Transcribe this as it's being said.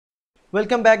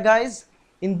Welcome back, guys.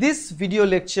 In this video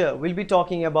lecture, we'll be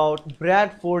talking about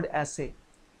Bradford Assay.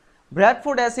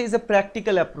 Bradford Assay is a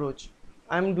practical approach.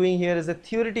 I'm doing here is a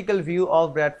theoretical view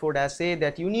of Bradford Assay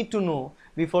that you need to know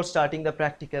before starting the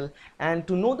practical and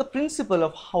to know the principle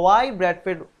of why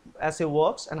Bradford Assay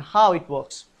works and how it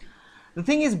works. The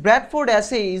thing is, Bradford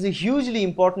Assay is a hugely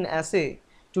important assay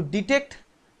to detect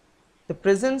the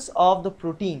presence of the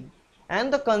protein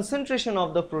and the concentration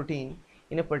of the protein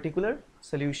in a particular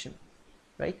solution,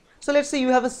 right? So let's say you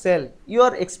have a cell, you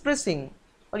are expressing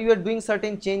or you are doing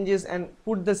certain changes and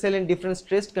put the cell in different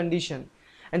stressed condition,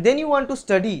 and then you want to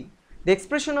study the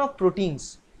expression of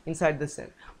proteins inside the cell,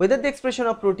 whether the expression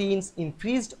of proteins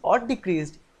increased or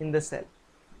decreased in the cell.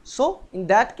 So in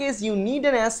that case you need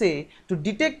an assay to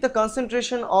detect the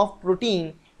concentration of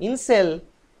protein in cell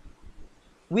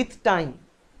with time,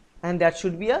 and that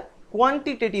should be a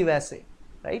quantitative assay,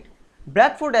 right?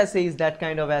 Bradford assay is that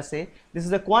kind of assay. This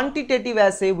is a quantitative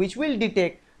assay which will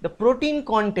detect the protein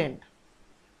content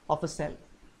of a cell,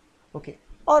 okay,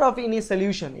 or of any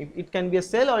solution. It can be a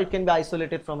cell or it can be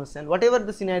isolated from a cell. Whatever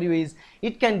the scenario is,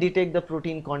 it can detect the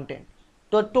protein content,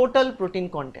 the total protein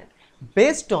content,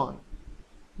 based on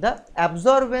the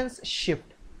absorbance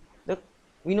shift.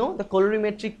 We know the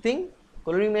colorimetric thing,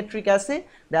 colorimetric assay,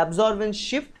 the absorbance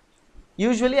shift.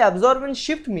 Usually absorbance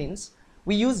shift means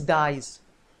we use dyes.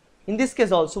 In this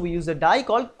case also we use a dye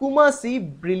called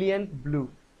Kumasi Brilliant Blue.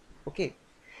 Okay.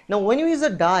 Now when you use a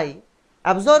dye,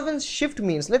 absorbance shift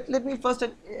means, let me first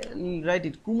write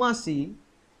it, Kumasi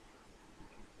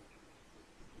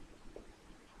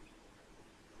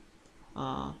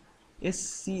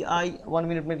SCI, 1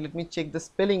 minute, let me check the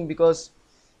spelling because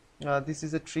this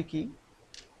is a tricky,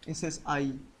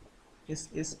 SSI,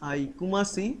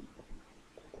 Kumasi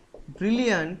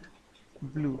Brilliant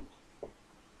Blue.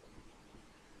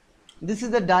 This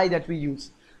is the dye that we use,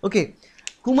 okay,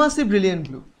 Kumasi Brilliant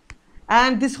Blue.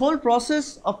 And this whole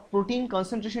process of protein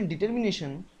concentration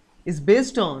determination is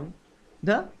based on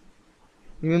the,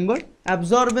 remember,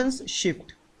 absorbance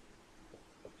shift.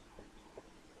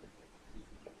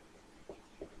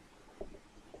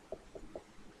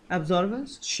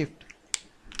 Absorbance shift.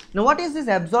 Now what is this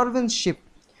absorbance shift?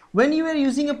 When you are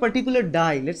using a particular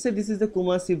dye, let's say this is the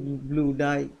Kumasi Blue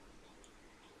dye.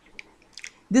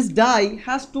 This dye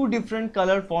has two different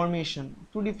color formation,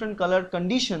 two different color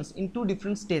conditions in two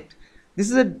different state. This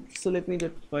is a, so let me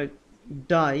just write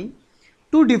dye,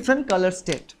 two different color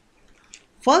state.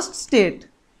 First state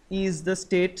is the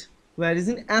state where is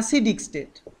in acidic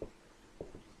state,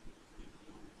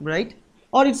 right?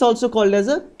 Or it's also called as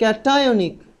a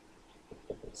cationic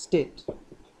state.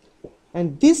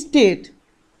 And this state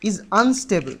is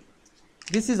unstable.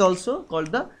 This is also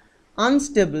called the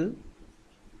unstable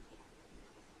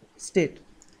state.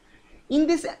 In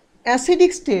this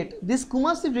acidic state, this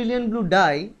Kumasi Brilliant Blue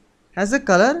dye has a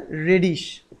color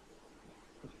reddish,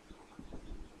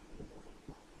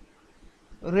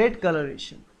 red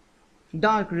coloration,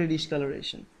 dark reddish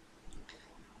coloration.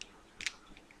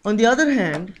 On the other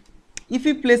hand, if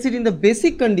we place it in the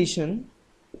basic condition,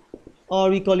 or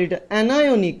we call it an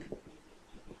anionic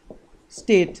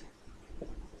state,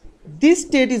 this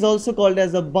state is also called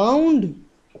as a bound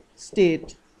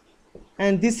state,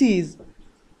 and this is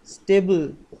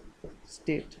stable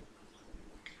state,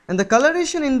 and the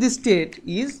coloration in this state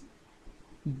is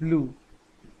blue.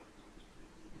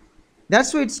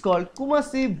 That's why it's called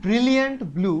Kumasi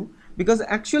Brilliant Blue, because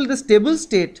actually the stable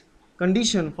state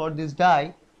condition for this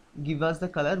dye give us the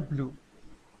color blue,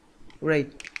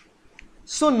 right?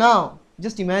 So now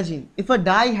just imagine if a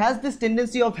dye has this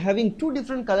tendency of having two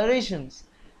different colorations,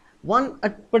 one a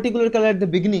particular color at the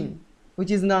beginning, which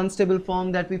is in the unstable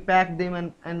form that we pack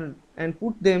them and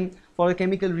put them for a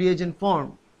chemical reagent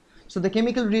form. So the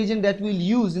chemical reagent that we'll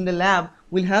use in the lab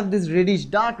will have this reddish,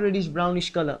 dark reddish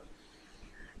brownish color.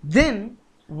 Then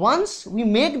once we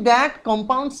make that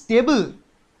compound stable,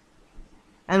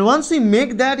 and once we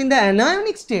make that in the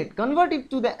anionic state, convert it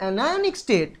to the anionic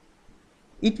state,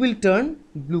 it will turn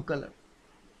blue color.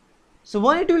 So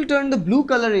when it will turn the blue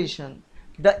coloration,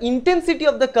 the intensity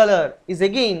of the color is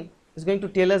going to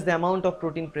tell us the amount of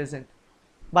protein present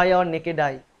by our naked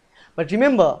eye. But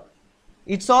remember,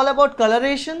 it's all about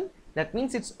coloration. That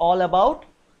means it's all about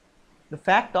the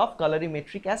fact of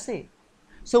colorimetric assay.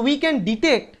 So we can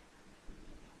detect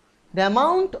the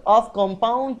amount of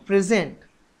compound present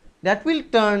that will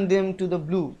turn them to the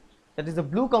blue, that is the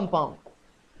blue compound,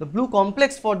 the blue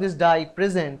complex for this dye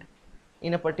present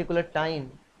in a particular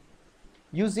time,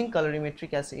 using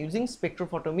colorimetric assay, using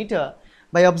spectrophotometer,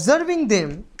 by observing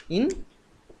them in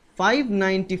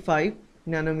 595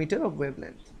 nanometer of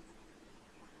wavelength,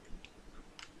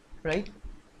 right?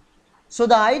 So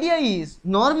the idea is,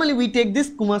 normally we take this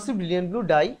Kumasi brilliant blue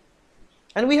dye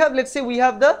and we have, let's say we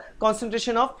have the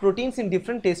concentration of proteins in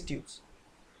different test tubes.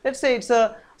 Let's say it's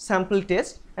a sample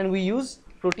test and we use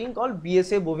protein called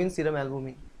BSA bovine serum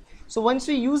albumin. So once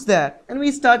we use that and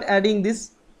we start adding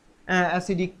this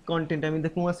acidic content, I mean the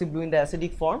Kumasi blue in the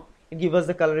acidic form, it gives us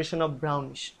the coloration of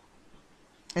brownish.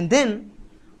 And then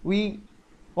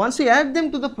once we add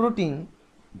them to the protein,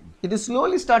 it will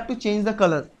slowly start to change the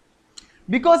color,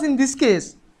 because in this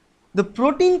case the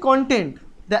protein content,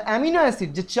 the amino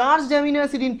acid, the charged amino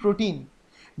acid in protein,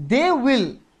 they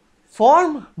will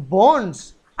form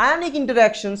bonds, ionic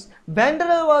interactions, van der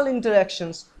Waals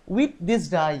interactions with this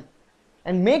dye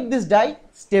and make this dye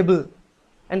stable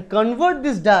and convert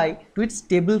this dye to its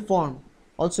stable form,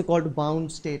 also called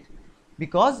bound state,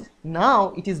 because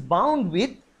now it is bound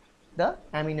with the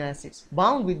amino acids,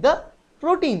 bound with the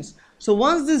proteins. So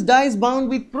once this dye is bound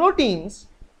with proteins,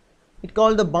 it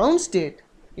called the bound state,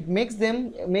 it makes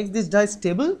this dye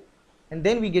stable, and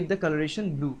then we get the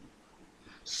coloration blue.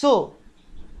 So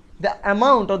the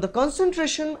amount or the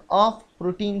concentration of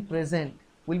protein present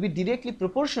will be directly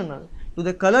proportional to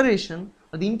the coloration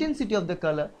or the intensity of the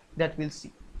color that we'll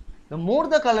see. The more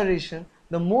the coloration,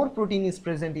 the more protein is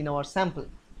present in our sample.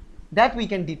 That we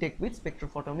can detect with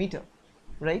spectrophotometer,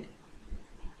 right?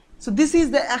 So this is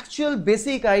the actual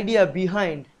basic idea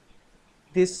behind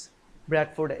this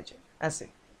Bradford assay.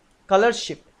 Color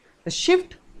shift. The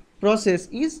shift process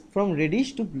is from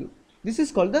reddish to blue. This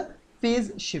is called the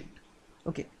phase shift.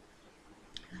 Okay.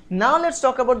 Now let's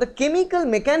talk about the chemical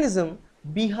mechanism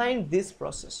behind this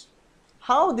process.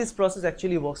 How this process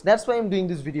actually works. That's why I'm doing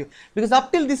this video, because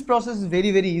up till this process is very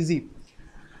easy.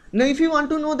 Now if you want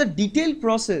to know the detailed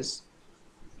process,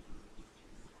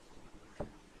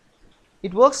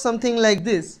 it works something like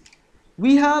this.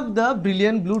 We have the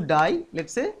brilliant blue dye,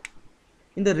 let's say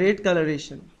in the red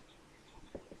coloration.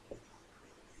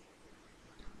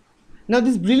 Now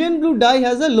this brilliant blue dye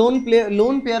has a lone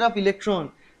pair of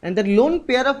electron, and that lone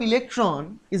pair of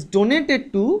electron is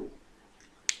donated to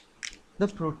the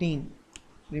protein.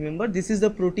 Remember, this is the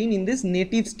protein in this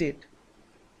native state.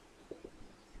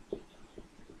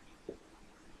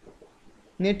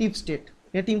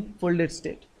 Native folded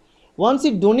state. Once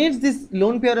it donates this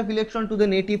lone pair of electron to the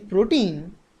native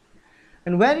protein,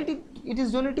 and where it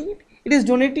is donating it? It is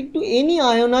donating to any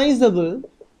ionizable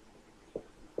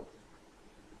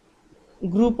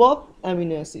group of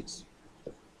amino acids.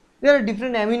 There are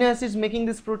different amino acids making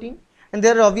this protein, and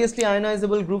there are obviously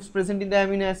ionizable groups present in the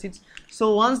amino acids.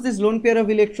 So once this lone pair of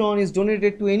electron is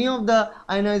donated to any of the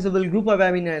ionizable group of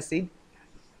amino acid,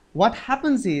 what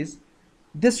happens is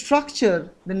the structure,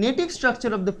 the native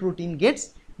structure of the protein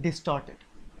gets distorted.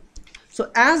 So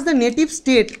as the native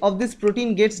state of this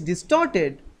protein gets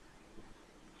distorted,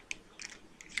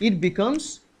 it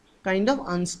becomes kind of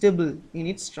unstable in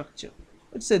its structure.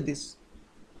 Let's say this.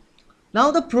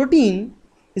 Now the protein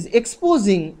is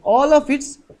exposing all of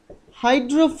its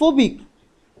hydrophobic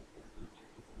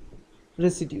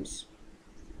residues.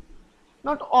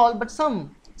 Not all, but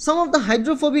some of the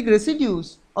hydrophobic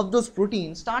residues of those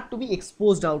proteins start to be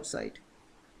exposed outside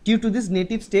due to this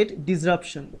native state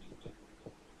disruption.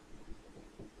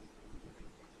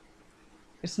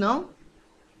 It's now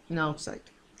outside.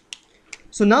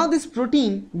 So now this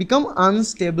protein become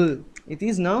unstable. It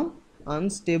is now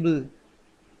unstable.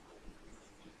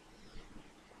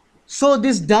 So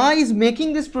this dye is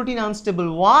making this protein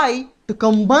unstable. Why? To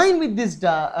combine with this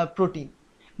protein,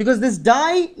 because this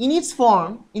dye in its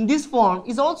form, in this form,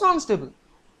 is also unstable.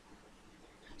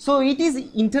 So it is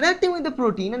interacting with the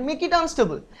protein and make it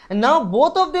unstable. And now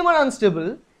both of them are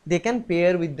unstable. They can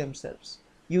pair with themselves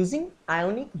using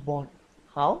ionic bond.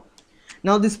 How?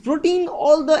 Now this protein,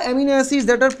 all the amino acids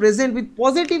that are present with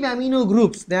positive amino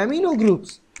groups, the amino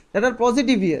groups that are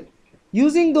positive here,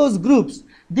 using those groups,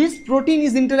 this protein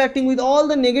is interacting with all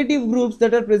the negative groups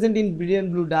that are present in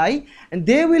brilliant blue dye, and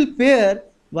they will pair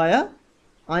via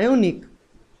ionic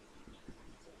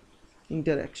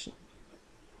interaction.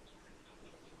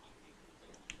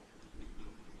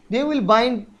 They will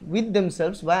bind with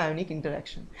themselves by ionic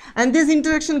interaction, and this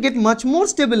interaction get much more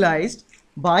stabilized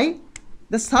by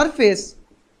the surface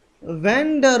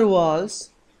van der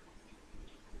Waals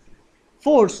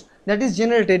force that is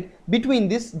generated between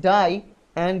this dye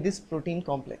and this protein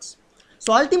complex.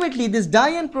 So ultimately this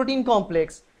dye and protein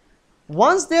complex,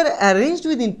 once they are arranged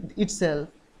within itself,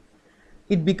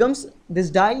 it becomes, this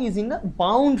dye is in a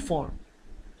bound form,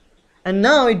 and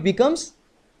now it becomes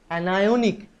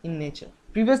anionic in nature.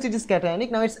 Previously it is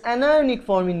cationic, now it's anionic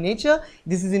form in nature.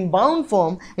 This is in bound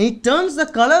form, and it turns the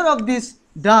color of this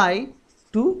dye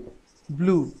to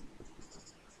blue.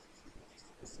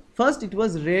 First it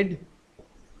was red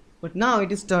but now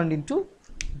it is turned into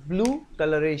blue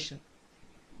coloration,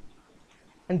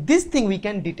 and this thing we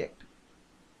can detect.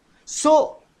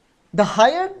 So the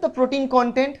higher the protein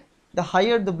content, the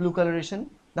higher the blue coloration,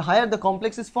 the higher the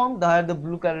complex is formed, the higher the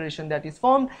blue coloration that is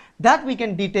formed, that we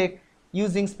can detect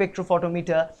using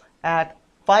spectrophotometer at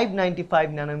 595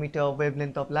 nanometer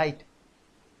wavelength of light.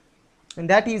 And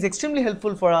that is extremely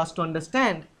helpful for us to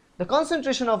understand the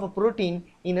concentration of a protein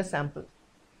in a sample.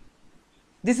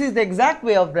 This is the exact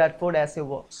way of Bradford assay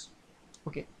works.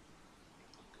 Okay.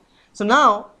 So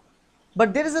now,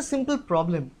 but there is a simple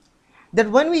problem, that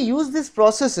when we use these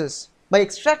processes by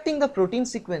extracting the protein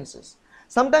sequences,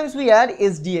 sometimes we add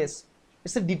SDS,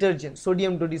 it's a detergent,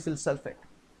 sodium dodecyl sulfate,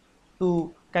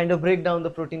 to kind of break down the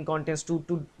protein contents,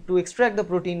 to extract the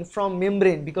protein from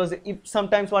membrane, because if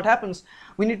sometimes what happens,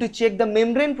 we need to check the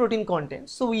membrane protein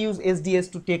contents, so we use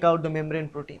SDS to take out the membrane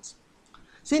proteins.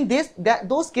 So in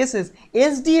those cases,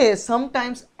 SDS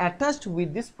sometimes attached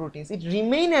with these proteins, it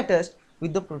remain attached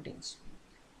with the proteins.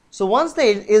 So once the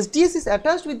SDS is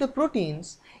attached with the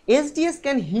proteins, SDS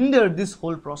can hinder this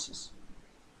whole process.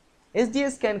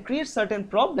 SDS can create certain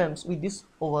problems with these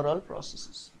overall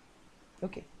processes.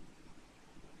 Okay,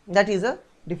 that is a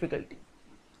difficulty.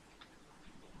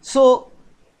 So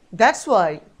that's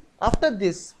why after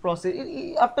this process,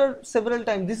 after several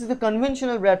times, this is the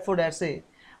conventional Bradford assay,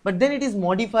 but then it is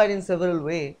modified in several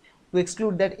ways to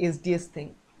exclude that SDS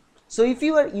thing. So if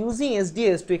you are using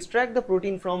SDS to extract the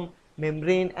protein from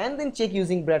membrane and then check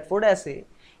using Bradford assay,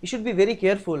 you should be very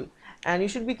careful, and you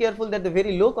should be careful that the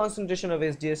very low concentration of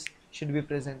SDS should be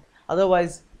present,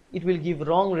 otherwise it will give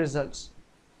wrong results,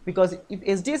 because if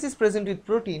SDS is present with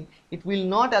protein, it will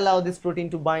not allow this protein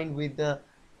to bind with the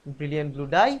brilliant blue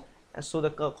dye, and so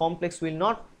the complex will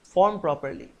not form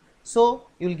properly, so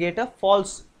you will get a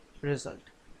false result.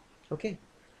 Okay,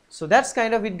 so that's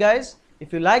kind of it, guys.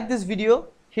 If you like this video,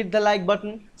 hit the like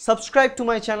button, subscribe to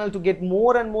my channel to get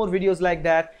more and more videos like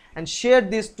that, and share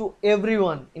this to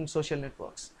everyone in social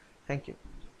networks. Thank you.